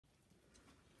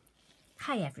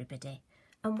Hi everybody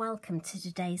and welcome to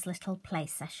today's little play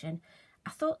session. I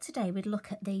thought today we'd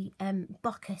look at the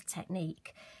Bokeh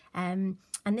technique and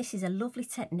this is a lovely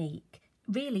technique.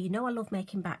 Really, you know I love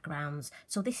making backgrounds,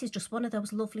 so this is just one of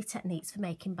those lovely techniques for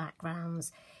making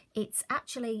backgrounds. It's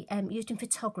actually used in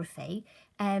photography.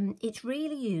 It's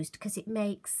really used because it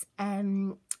makes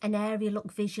an area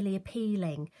look visually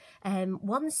appealing.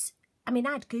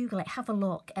 I'd Google it, have a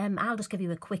look. I'll just give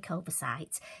you a quick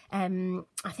oversight.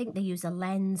 I think they use a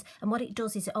lens, and what it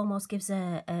does is it almost gives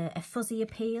a fuzzy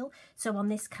appeal. So on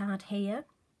this card here,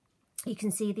 you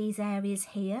can see these areas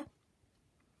here.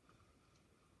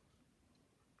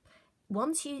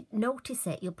 Once you notice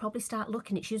it, you'll probably start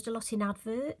looking. It's used a lot in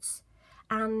adverts,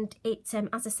 and it,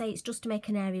 as I say, it's just to make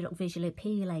an area look visually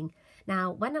appealing.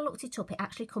 Now, when I looked it up, it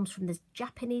actually comes from the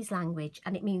Japanese language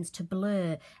and it means to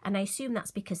blur. And I assume that's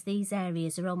because these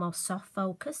areas are almost soft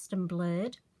focused and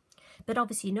blurred. But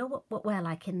obviously, you know what we're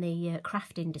like in the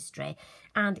craft industry.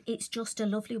 And it's just a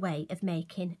lovely way of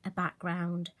making a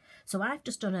background. So I've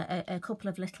just done a couple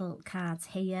of little cards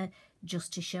here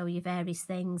just to show you various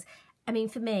things. I mean,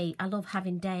 for me, I love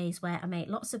having days where I make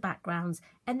lots of backgrounds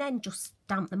and then just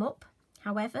stamp them up.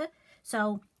 However,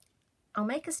 so I'll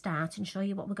make a start and show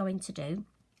you what we're going to do.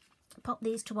 Pop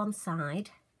these to one side,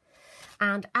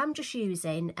 and I'm just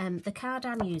using the card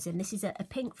I'm using. This is a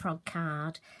pink frog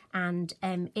card, and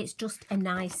it's just a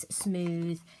nice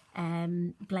smooth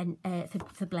blend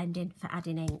for blending, for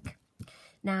adding ink.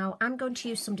 Now I'm going to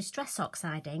use some Distress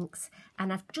Oxide inks,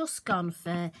 and I've just gone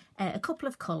for a couple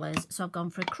of colours. So I've gone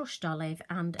for a crushed olive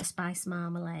and a spice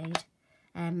marmalade.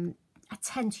 I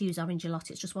tend to use orange a lot.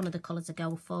 It's just one of the colours I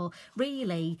go for.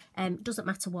 Really, doesn't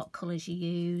matter what colours you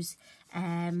use.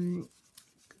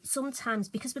 Sometimes,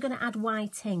 because we're going to add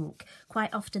white ink,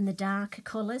 quite often the darker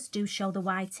colours do show the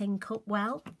white ink up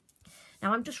well.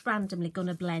 Now, I'm just randomly going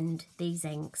to blend these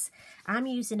inks. I'm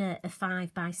using a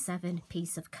 5x7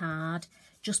 piece of card,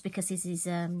 just because this is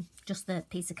just the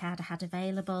piece of card I had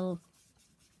available.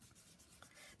 I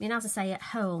mean, as I say, at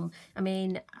home,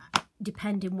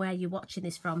 depending where you're watching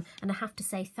this from, and I have to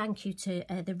say thank you to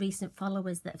the recent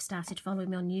followers that have started following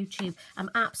me on YouTube.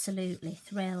 I'm absolutely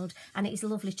thrilled, and it is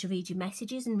lovely to read your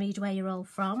messages and read where you're all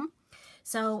from.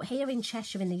 So here in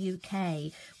Cheshire in the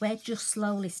UK, we're just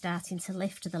slowly starting to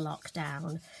lift the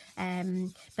lockdown.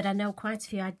 But I know quite a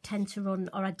few I tend to run,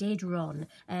 or I did run,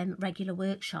 regular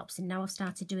workshops, and now I've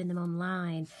started doing them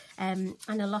online. And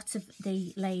a lot of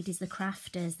the ladies, the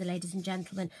crafters, the ladies and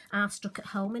gentlemen are stuck at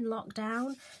home in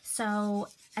lockdown. So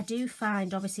I do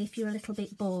find, obviously, if you're a little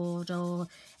bit bored or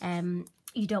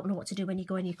you don't know what to do when you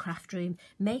go in your craft room,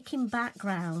 making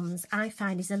backgrounds, I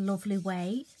find, is a lovely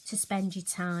way to spend your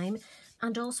time.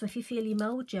 And also, if you feel your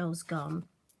mojo's gone,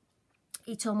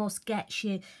 it almost gets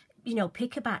you,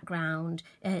 pick a background,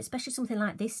 especially something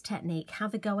like this technique,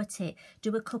 have a go at it,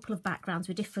 do a couple of backgrounds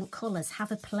with different colours,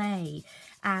 have a play.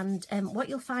 And what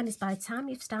you'll find is by the time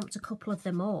you've stamped a couple of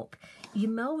them up, your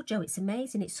mojo, it's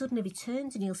amazing, it suddenly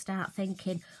returns, and you'll start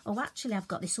thinking, oh, actually, I've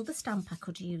got this other stamp I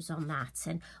could use on that,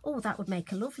 and oh, that would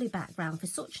make a lovely background for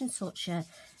such and such a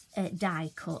die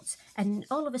cut. And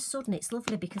all of a sudden, it's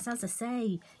lovely because, as I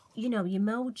say, your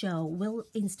mojo will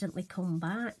instantly come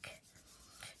back.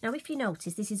 Now, if you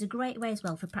notice, this is a great way as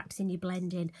well for practicing your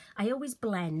blending. I always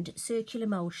blend circular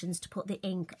motions to put the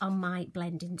ink on my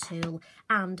blending tool,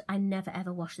 and I never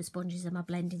ever wash the sponges of my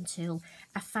blending tool.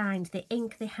 I find the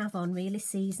ink they have on really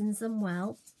seasons them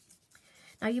well.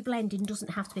 Now, your blending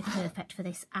doesn't have to be perfect for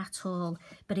this at all,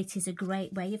 but it is a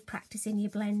great way of practicing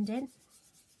your blending.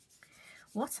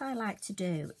 What I like to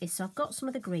do is, so I've got some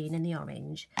of the green and the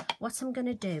orange. What I'm going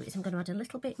to do is I'm going to add a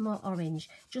little bit more orange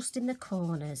just in the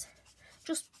corners.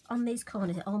 Just on these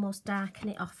corners, it almost darken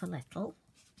it off a little.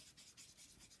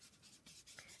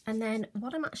 And then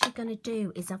what I'm actually going to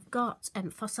do is I've got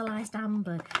fossilised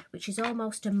amber, which is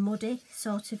almost a muddy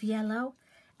sort of yellow.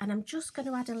 And I'm just going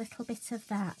to add a little bit of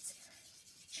that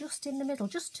just in the middle,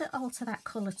 just to alter that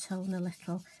colour tone a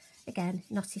little. Again,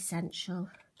 not essential.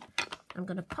 I'm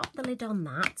going to pop the lid on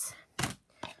that,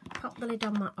 pop the lid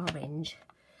on my orange.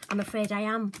 I'm afraid I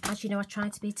am, as you know, I try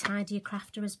to be as tidy a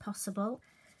crafter as possible.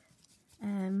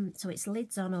 So it's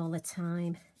lids on all the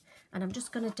time. And I'm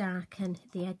just going to darken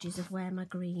the edges of where my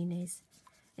green is.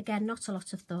 Again, not a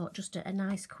lot of thought, just a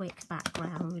nice quick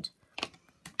background.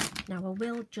 Now I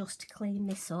will just clean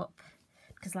this up,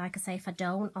 because like I say, if I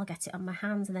don't, I'll get it on my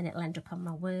hands and then it'll end up on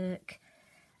my work.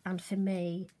 And for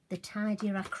me, the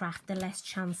tidier I craft, the less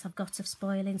chance I've got of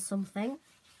spoiling something.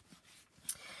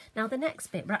 Now the next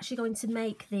bit, we're actually going to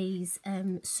make these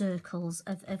circles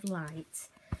of light.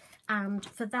 And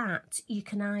for that, you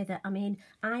can either, I mean,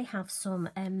 I have some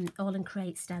All and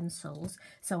Create stencils,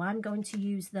 so I'm going to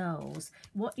use those.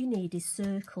 What you need is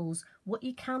circles. What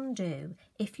you can do,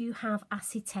 if you have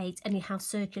acetate and you have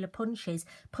circular punches,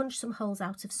 punch some holes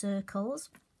out of circles.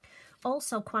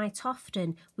 Also, quite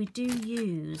often, we do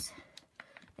use,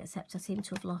 except I seem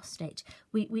to have lost it.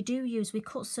 We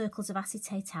cut circles of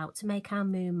acetate out to make our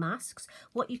moon masks.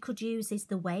 What you could use is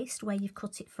the waste where you've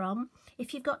cut it from.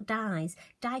 If you've got dies,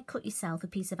 die cut yourself a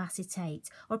piece of acetate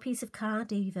or a piece of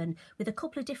card even with a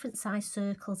couple of different size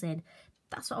circles in.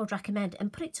 That's what I would recommend,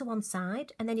 and put it to one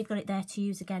side and then you've got it there to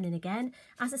use again and again.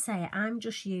 As I say, I'm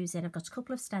just using, I've got a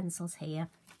couple of stencils here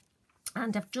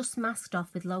and I've just masked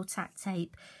off with low tack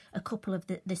tape a couple of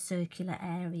the circular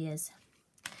areas.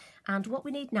 And what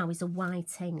we need now is a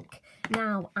white ink.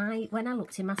 Now, when I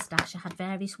looked in my stash, I had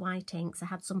various white inks. I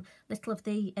had some little of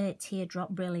the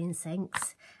Teardrop Brilliance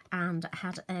inks, and I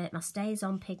had my Stays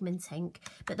On pigment ink.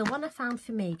 But the one I found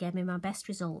for me gave me my best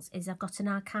results is I've got an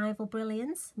Archival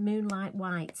Brilliance, Moonlight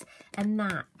White, and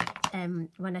that,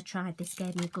 when I tried this,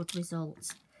 gave me a good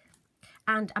result.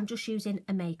 And I'm just using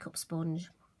a makeup sponge.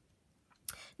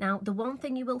 Now, the one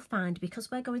thing you will find, because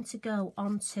we're going to go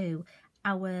onto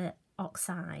our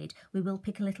oxide, we will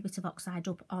pick a little bit of oxide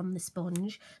up on the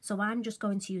sponge, so I'm just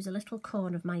going to use a little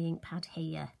corner of my ink pad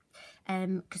here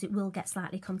because it will get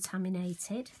slightly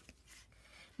contaminated.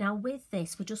 Now with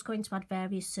this, we're just going to add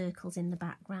various circles in the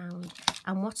background,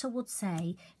 and what I would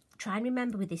say, try and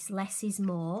remember with this, less is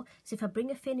more. So if I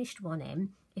bring a finished one in,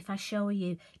 if I show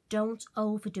you, don't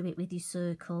overdo it with your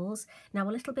circles. Now,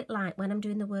 a little bit like when I'm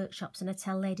doing the workshops and I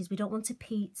tell ladies we don't want a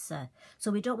pizza.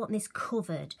 So we don't want this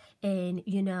covered in,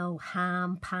 you know,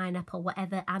 ham, pineapple,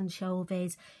 whatever,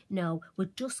 anchovies. No,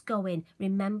 we're just going,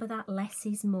 remember that less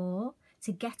is more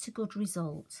to get a good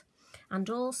result. And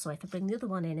also, if I bring the other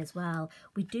one in as well,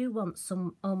 we do want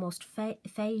some almost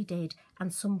faded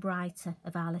and some brighter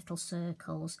of our little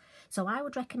circles. So I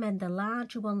would recommend the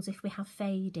larger ones if we have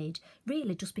faded,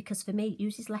 really just because for me it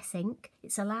uses less ink.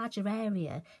 It's a larger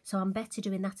area, so I'm better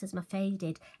doing that as my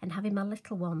faded and having my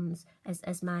little ones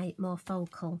as my more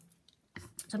focal.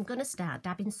 So I'm going to start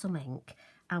dabbing some ink,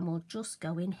 and we'll just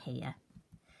go in here.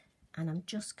 And I'm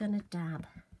just going to dab.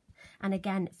 And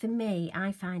again, for me,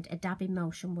 I find a dabbing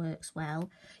motion works well.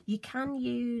 You can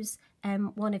use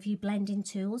one of your blending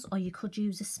tools, or you could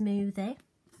use a smoothie.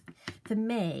 For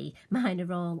me, mine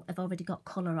have already got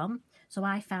colour on, so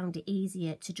I found it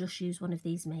easier to just use one of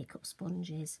these makeup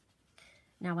sponges.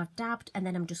 Now I've dabbed, and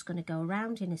then I'm just going to go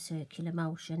around in a circular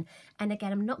motion. And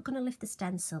again, I'm not going to lift the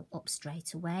stencil up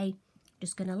straight away.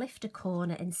 Just going to lift a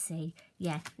corner and see.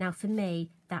 Yeah, now for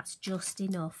me, that's just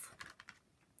enough.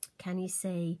 Can you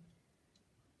see?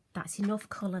 That's enough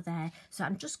colour there. So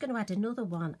I'm just going to add another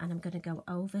one, and I'm going to go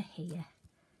over here.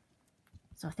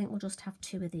 So I think we'll just have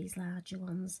two of these larger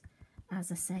ones.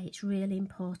 As I say, it's really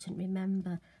important.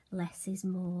 Remember, less is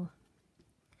more.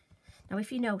 Now,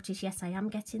 if you notice, yes, I am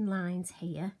getting lines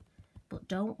here, but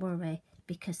don't worry,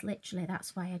 because literally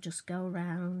that's why I just go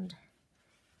around.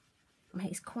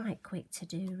 It's quite quick to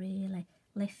do, really.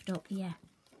 Lift up, yeah,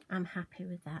 I'm happy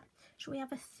with that. Shall we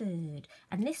have a third?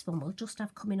 And this one we'll just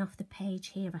have coming off the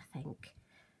page here, I think.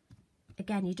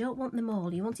 Again, you don't want them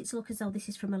all. You want it to look as though this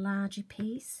is from a larger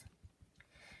piece.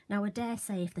 Now, I dare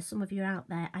say, if there's some of you out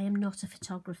there, I am not a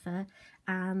photographer.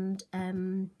 And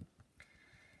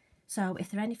so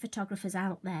if there are any photographers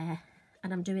out there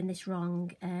and I'm doing this wrong,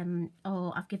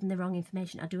 or I've given the wrong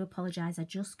information, I do apologise. I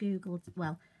just Googled,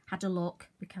 well, had a look,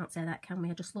 we can't say that, can we?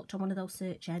 I just looked on one of those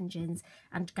search engines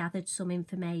and gathered some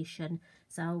information.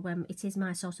 So it is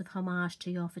my sort of homage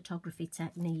to your photography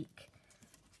technique.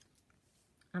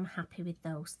 I'm happy with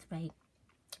those three.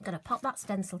 I'm going to pop that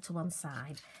stencil to one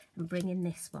side and bring in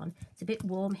this one. It's a bit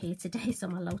warm here today, so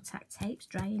my low tack tape's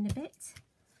drying a bit.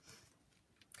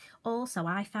 Also,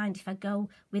 I find if I go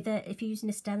with if you're using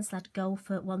a stencil, I'd go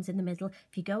for ones in the middle.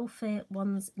 If you go for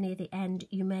ones near the end,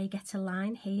 you may get a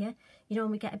line here. You know,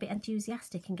 when we get a bit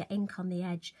enthusiastic and get ink on the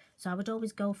edge. So I would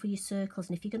always go for your circles.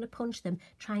 And if you're going to punch them,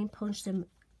 try and punch them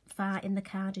far in the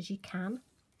card as you can.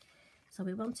 So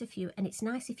we want a few, and it's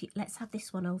nice if you, let's have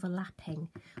this one overlapping.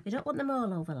 We don't want them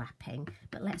all overlapping,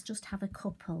 but let's just have a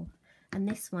couple. And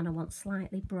this one I want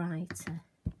slightly brighter.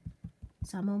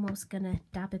 So I'm almost going to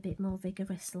dab a bit more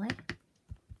vigorously.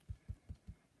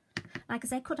 Like I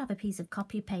say, I could have a piece of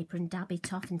copy paper and dab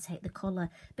it off and take the colour.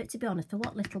 But to be honest, for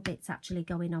what little bit's actually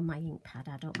going on my ink pad,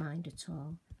 I don't mind at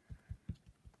all.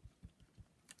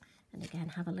 And again,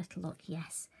 have a little look.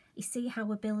 Yes. You see how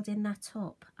we're building that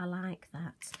up? I like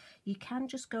that. You can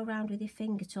just go around with your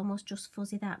finger to almost just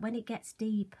fuzzy that. When it gets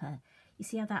deeper, you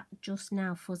see how that just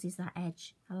now fuzzies that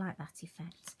edge? I like that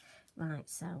effect. Right,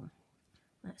 so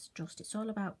let's just, it's all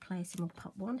about placing. We'll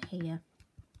pop one here.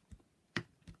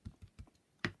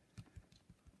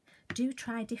 Do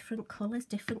try different colours,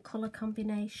 different colour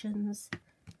combinations.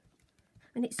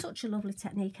 And it's such a lovely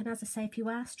technique, and as I say, if you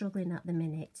are struggling at the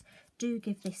minute, do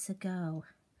give this a go.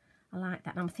 I like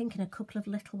that. And I'm thinking a couple of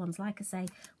little ones. Like I say,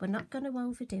 we're not going to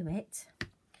overdo it.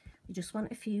 We just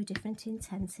want a few different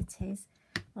intensities.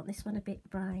 Want this one a bit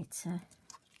brighter.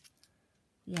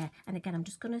 Yeah, and again, I'm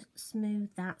just going to smooth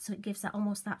that so it gives that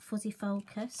almost that fuzzy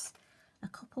focus. A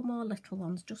couple more little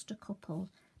ones, just a couple.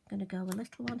 I'm going to go a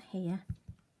little one here.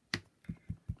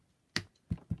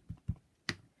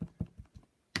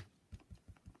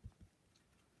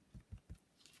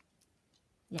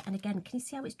 Yeah, and again, can you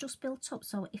see how it's just built up?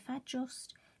 So if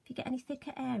you get any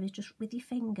thicker areas, just with your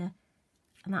finger,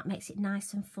 and that makes it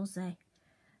nice and fuzzy.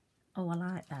 Oh, I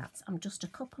like that. I'm just a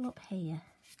couple up here.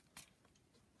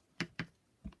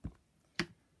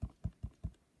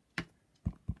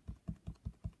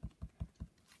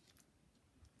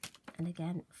 And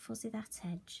again, fuzzy that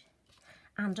edge.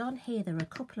 And on here, there are a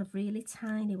couple of really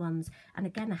tiny ones. And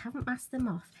again, I haven't masked them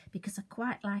off because I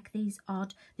quite like these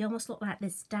odd, they almost look like the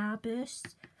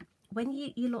starbursts. When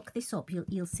you look this up,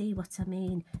 you'll see what I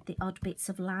mean. The odd bits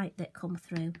of light that come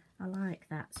through. I like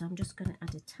that. So I'm just going to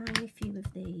add a tiny few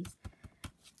of these.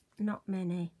 Not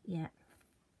many yet.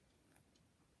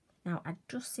 Now, I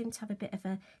just seem to have a bit of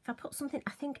a, if I put something,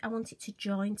 I think I want it to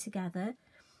join together.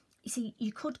 You see,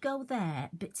 you could go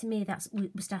there, but to me, we're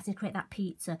starting to create that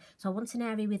pizza. So I want an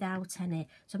area without any.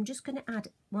 So I'm just going to add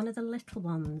one of the little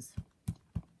ones.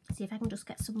 See if I can just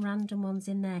get some random ones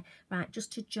in there. Right,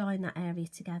 just to join that area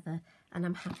together. And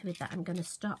I'm happy with that. I'm going to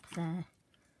stop there.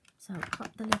 So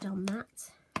pop the lid on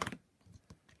that.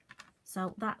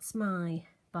 So that's my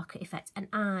bokeh effect. And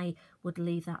I would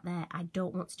leave that there. I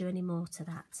don't want to do any more to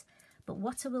that. But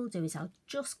what I will do is I'll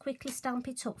just quickly stamp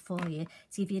it up for you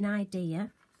to give you an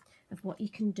idea of what you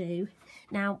can do.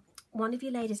 Now, one of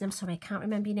you ladies, and I'm sorry, I can't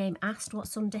remember your name, asked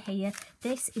what's under here.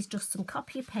 This is just some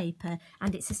copy paper,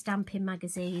 and it's a stamping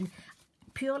magazine.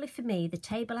 Purely for me, the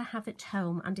table I have at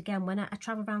home, and again, when I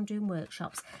travel around doing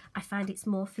workshops, I find it's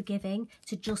more forgiving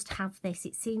to just have this.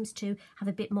 It seems to have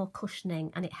a bit more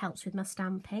cushioning, and it helps with my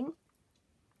stamping.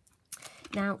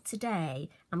 Now, today,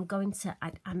 I'm going to,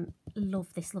 I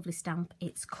love this lovely stamp.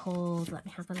 It's called, let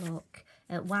me have a look,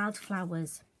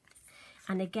 Wildflowers.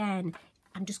 And again,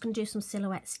 I'm just going to do some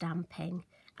silhouette stamping.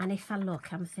 And if I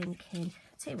look, I'm thinking,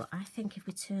 tell you what, I think if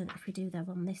we do that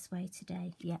one this way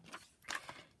today, yep.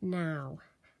 Now,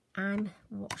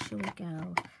 what shall we go?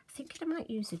 I'm thinking I might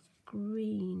use a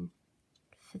green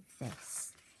for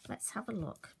this. Let's have a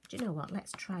look. Do you know what?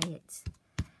 Let's try it.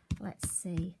 Let's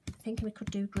see. I'm thinking we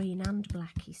could do green and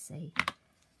black, you see.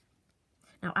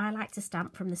 Now, I like to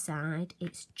stamp from the side.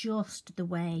 It's just the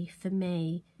way, for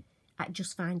me, I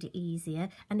just find it easier.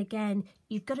 And again,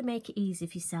 you've got to make it easy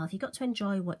for yourself. You've got to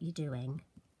enjoy what you're doing.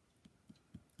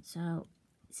 So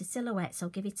it's a silhouette, so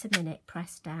give it a minute,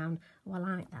 press down. Oh, I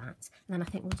like that. And then I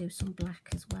think we'll do some black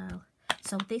as well.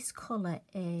 So this colour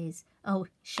is, oh,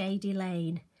 Shady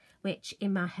Lane, which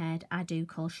in my head I do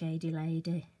call Shady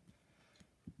Lady.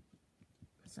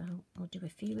 So we'll do a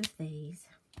few of these.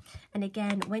 And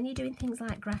again, when you're doing things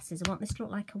like grasses, I want this to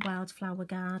look like a wildflower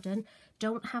garden.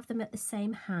 Don't have them at the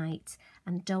same height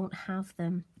and don't have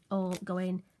them all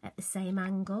going at the same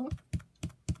angle.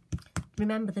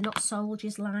 Remember, they're not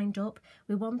soldiers lined up.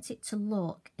 We want it to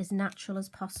look as natural as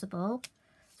possible.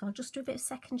 So I'll just do a bit of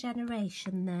second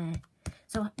generation there.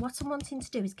 So what I'm wanting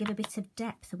to do is give a bit of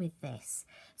depth with this.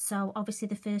 So obviously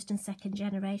the first and second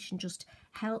generation just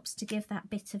helps to give that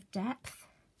bit of depth.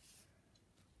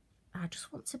 I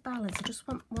just want to balance. I just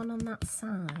want one on that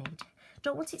side.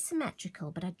 Don't want it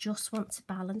symmetrical, but I just want to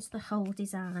balance the whole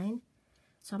design.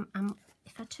 So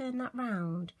if I turn that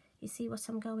round, you see what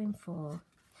I'm going for.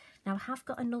 Now I have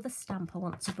got another stamp I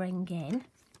want to bring in,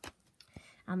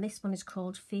 and this one is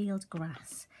called Field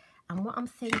Grass. And what I'm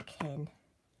thinking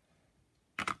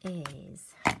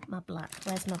is my black.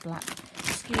 Where's my black?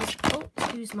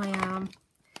 Excuse my arm.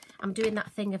 I'm doing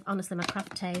that thing of, honestly, my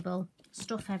craft table,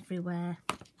 stuff everywhere.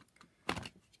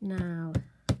 Now,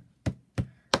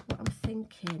 what I'm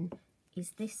thinking is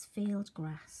this field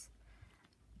grass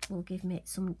will give me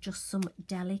just some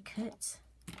delicate.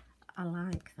 I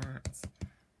like that.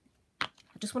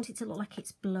 I just want it to look like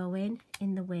it's blowing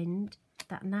in the wind.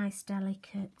 That nice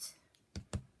delicate.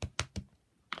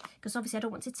 Because obviously I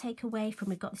don't want to take away from,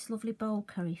 we've got this lovely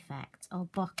bokeh effect, or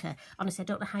bokeh. Honestly, I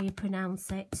don't know how you pronounce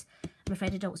it. I'm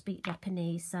afraid I don't speak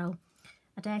Japanese, so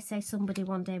I dare say somebody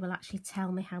one day will actually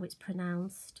tell me how it's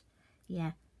pronounced.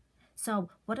 Yeah. So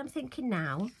what I'm thinking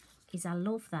now is I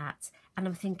love that. And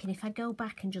I'm thinking if I go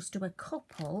back and just do a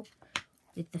couple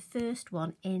with the first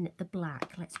one in the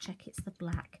black, let's check it's the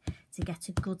black, to get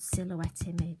a good silhouette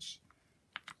image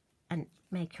and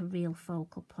make a real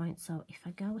focal point. So if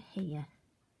I go here,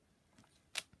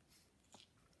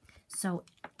 so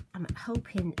I'm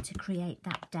hoping to create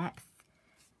that depth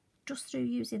just through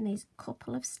using these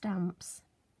couple of stamps.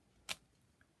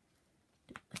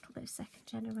 A little bit of second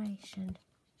generation.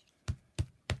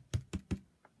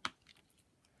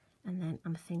 And then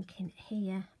I'm thinking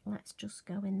here, let's just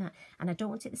go in that. And I don't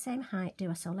want it the same height, do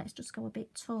I? So let's just go a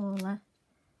bit taller.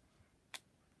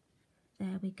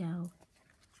 There we go.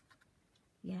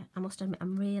 Yeah, I must admit,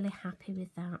 I'm really happy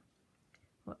with that.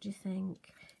 What do you think?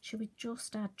 Should we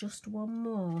just add just one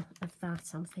more of that,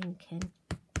 I'm thinking?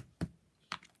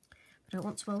 I don't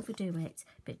want to overdo it,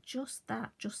 but just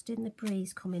that, just in the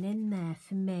breeze coming in there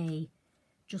for me,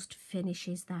 just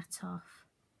finishes that off.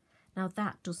 Now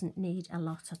that doesn't need a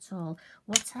lot at all.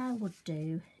 What I would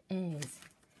do is,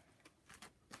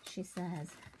 she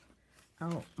says,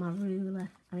 oh, my ruler,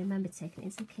 I remember taking it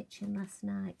into the kitchen last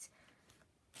night.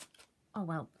 Oh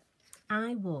well,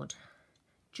 I would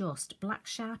just black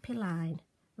Sharpie line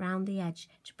round the edge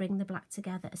to bring the black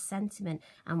together, a sentiment,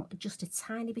 and just a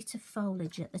tiny bit of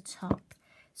foliage at the top.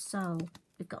 So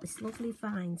we've got this lovely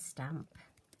vine stamp,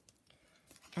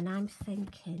 and I'm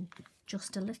thinking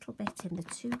just a little bit in the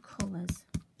two colours.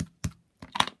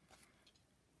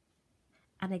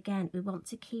 And again, we want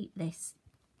to keep this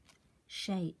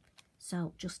shape,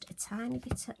 so just a tiny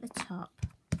bit at the top.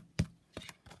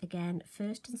 Again,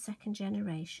 first and second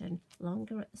generation,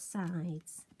 longer at the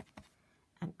sides.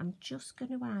 And I'm just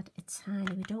going to add a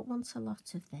tiny, we don't want a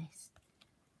lot of this.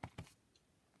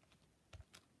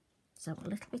 So a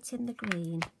little bit in the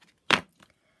green,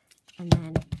 and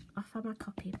then off on my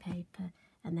copy paper,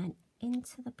 and then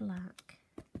into the black.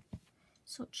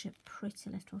 Such a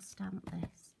pretty little stamp,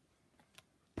 this.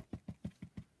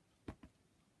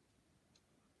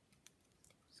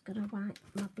 Just going to wipe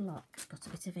my block, it's got a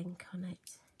bit of ink on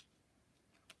it.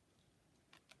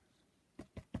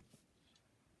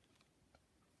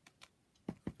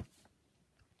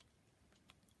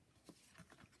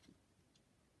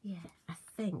 Yeah, I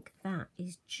think that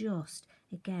is just,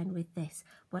 again with this,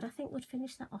 what I think would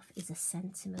finish that off is a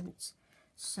sentiment.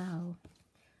 So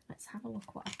let's have a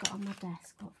look what I've got on my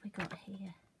desk. What have we got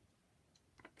here?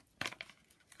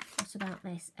 What about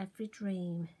this? Every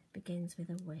dream begins with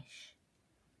a wish.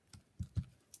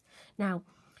 Now,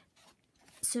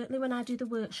 certainly when I do the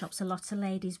workshops, a lot of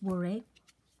ladies worry.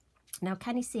 Now,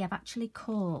 can you see I've actually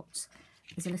caught,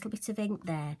 there's a little bit of ink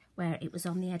there where it was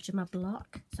on the edge of my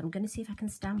block. So I'm going to see if I can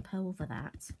stamp over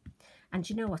that. And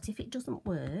you know what? If it doesn't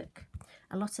work,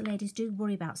 a lot of ladies do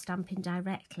worry about stamping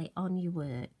directly on your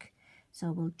work.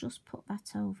 So we'll just put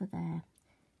that over there.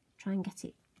 Try and get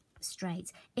it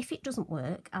straight. If it doesn't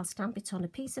work, I'll stamp it on a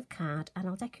piece of card and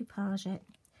I'll decoupage it.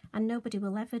 And nobody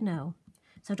will ever know.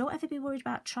 So don't ever be worried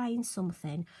about trying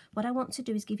something. What I want to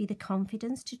do is give you the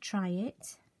confidence to try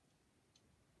it.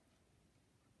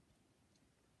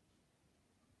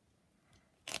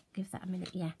 Give that a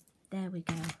minute. Yeah, there we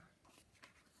go.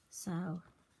 So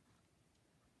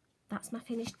that's my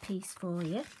finished piece for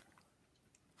you.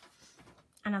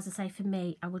 And as I say, for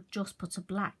me, I would just put a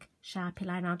black Sharpie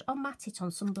line around or mat it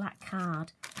on some black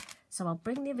card. So I'll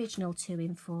bring the original two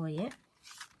in for you.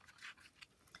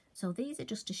 So these are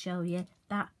just to show you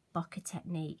that bokeh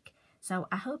technique. So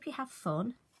I hope you have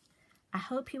fun. I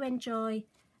hope you enjoy.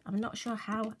 I'm not sure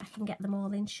how I can get them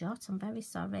all in shot. I'm very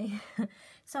sorry.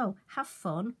 So have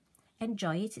fun.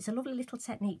 Enjoy it. It's a lovely little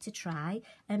technique to try.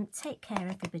 Take care,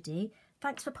 everybody.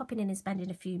 Thanks for popping in and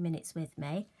spending a few minutes with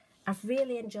me. I've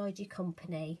really enjoyed your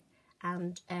company.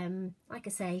 And like I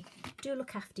say, do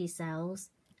look after yourselves.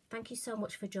 Thank you so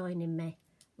much for joining me.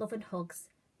 Love and hugs.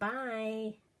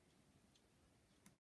 Bye.